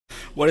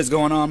What is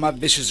going on, my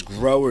vicious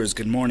growers?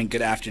 Good morning,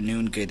 good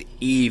afternoon, good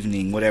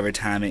evening, whatever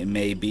time it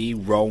may be.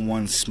 Roll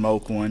one,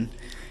 smoke one,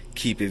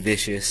 keep it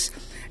vicious,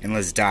 and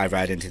let's dive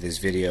right into this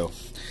video.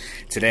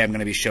 Today I'm going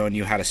to be showing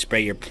you how to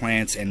spray your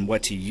plants and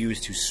what to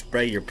use to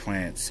spray your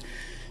plants.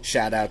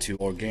 Shout out to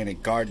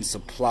Organic Garden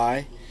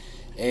Supply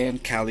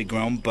and Cali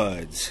Grown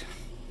Buds.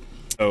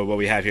 So what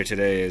we have here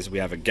today is we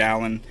have a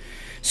gallon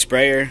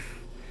sprayer,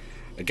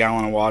 a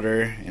gallon of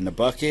water in the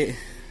bucket,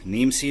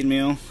 neem seed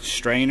meal,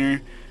 strainer,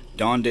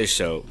 Dawn dish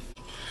soap.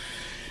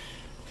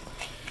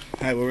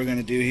 Alright, what we're going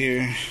to do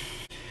here,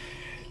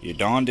 your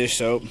Dawn dish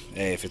soap.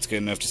 Hey, if it's good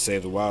enough to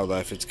save the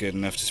wildlife, it's good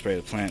enough to spray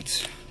the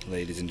plants,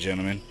 ladies and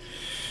gentlemen.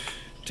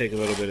 Take a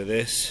little bit of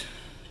this,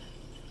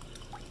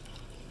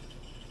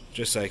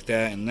 just like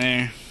that in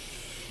there.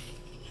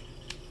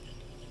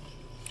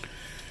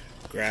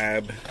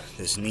 Grab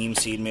this neem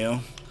seed meal.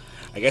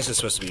 I guess it's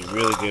supposed to be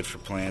really good for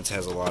plants,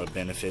 has a lot of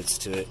benefits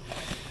to it.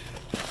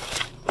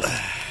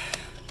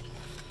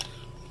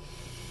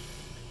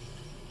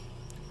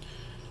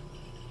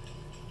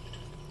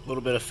 A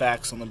little bit of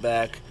facts on the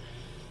back.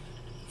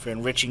 For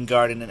enriching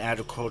garden and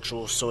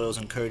agricultural soils,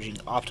 encouraging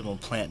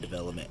optimal plant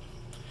development.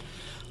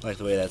 I like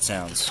the way that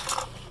sounds.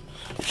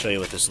 I'll show you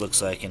what this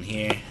looks like in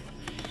here.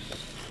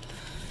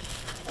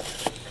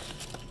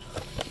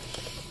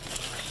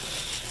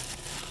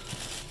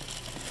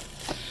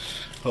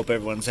 Hope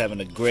everyone's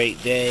having a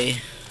great day.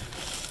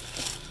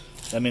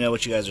 Let me know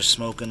what you guys are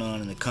smoking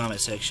on in the comment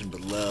section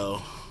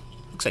below.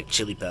 Looks like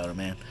chili powder,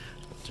 man,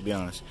 to be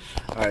honest.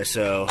 Alright,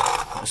 so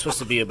it's supposed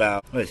to be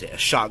about, what is it, a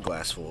shot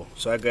glass full.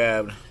 So I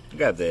grabbed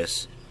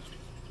this.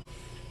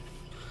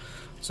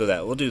 So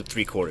that, we'll do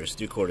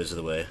 3/4 of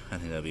the way. I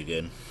think that'll be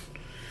good.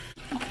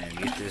 And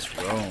get this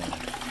rolling.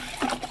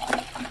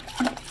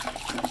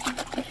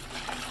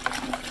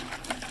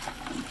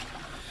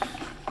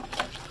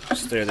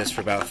 Stir this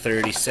for about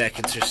 30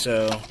 seconds or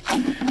so.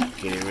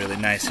 Get it really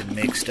nice and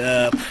mixed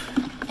up.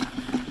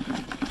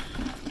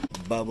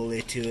 Bubble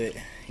it to it.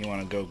 You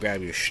want to go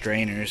grab your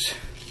strainers,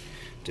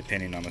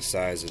 depending on the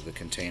size of the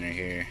container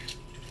here.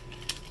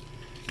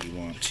 You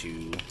want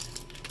to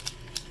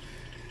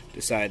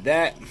decide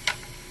that,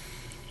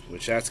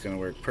 which that's going to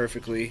work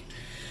perfectly.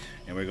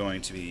 And we're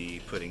going to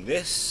be putting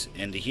this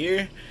into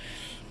here,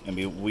 and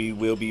we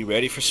will be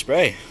ready for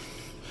spray.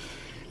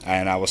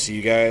 And I will see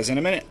you guys in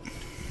a minute.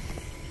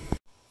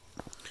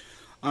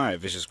 Alright,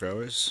 vicious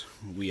growers,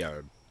 we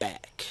are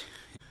back.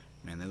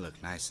 Man, they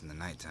look nice in the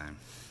nighttime,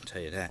 I'll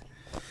tell you that.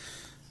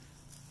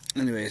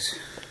 Anyways,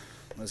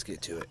 let's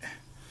get to it.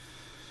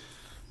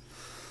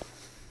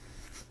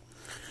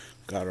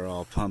 Got her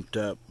all pumped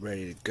up,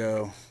 ready to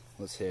go.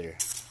 Let's hit her.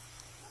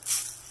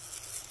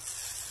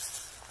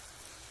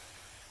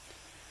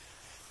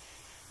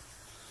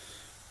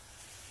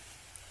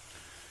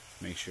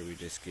 Make sure we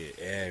just get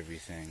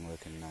everything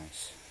looking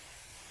nice.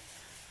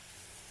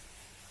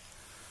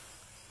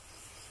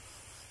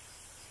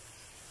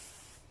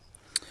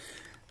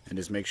 And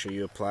just make sure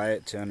you apply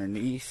it to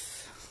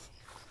underneath,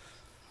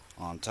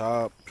 on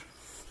top,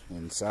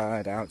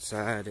 inside,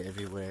 outside,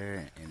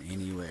 everywhere and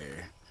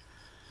anywhere.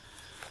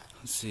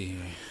 Let's see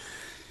here.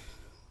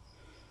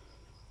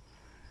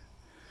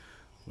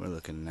 We're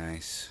looking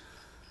nice.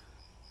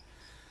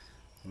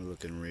 We're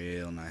looking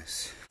real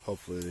nice.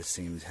 Hopefully this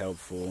seems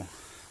helpful.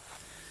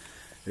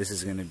 This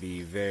is going to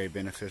be very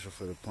beneficial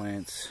for the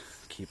plants.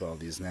 Keep all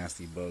these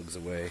nasty bugs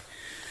away.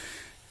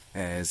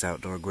 As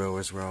outdoor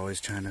growers, we're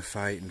always trying to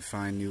fight and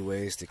find new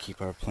ways to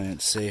keep our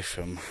plants safe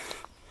from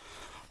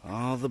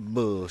all the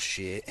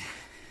bullshit.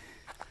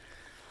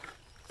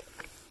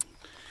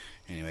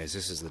 Anyways,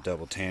 this is the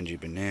double tangy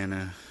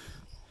banana.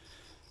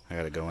 I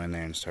gotta go in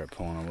there and start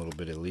pulling a little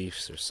bit of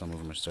leaves, or some of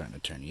them are starting to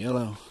turn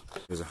yellow.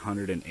 It was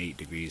 108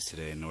 degrees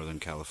today in Northern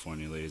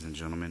California, ladies and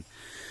gentlemen.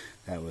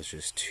 That was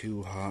just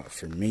too hot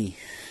for me.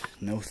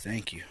 No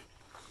thank you.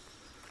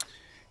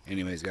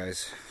 Anyways,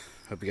 guys,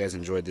 hope you guys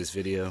enjoyed this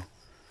video.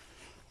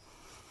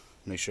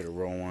 Make sure to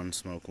roll one,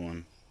 smoke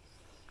one.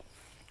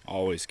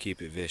 Always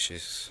keep it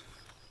vicious.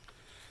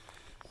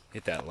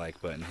 Hit that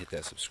like button, hit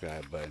that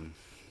subscribe button.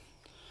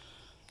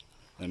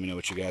 Let me know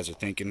what you guys are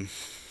thinking.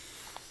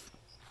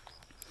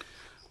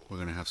 We're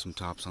gonna have some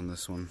tops on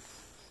this one.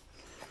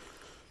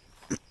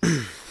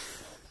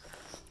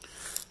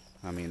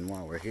 I mean,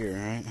 while we're here,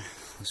 right?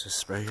 Let's just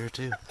spray here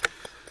too.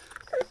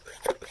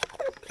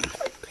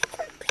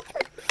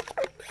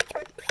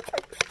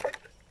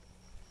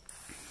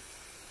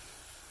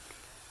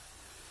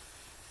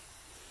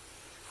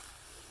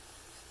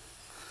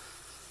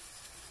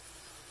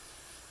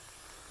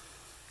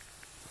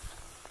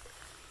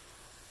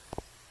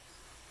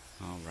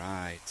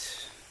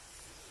 Alright,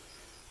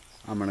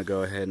 I'm going to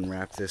go ahead and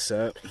wrap this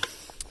up,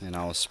 and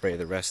I'll spray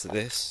the rest of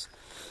this,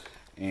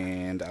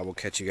 and I will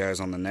catch you guys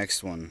on the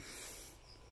next one.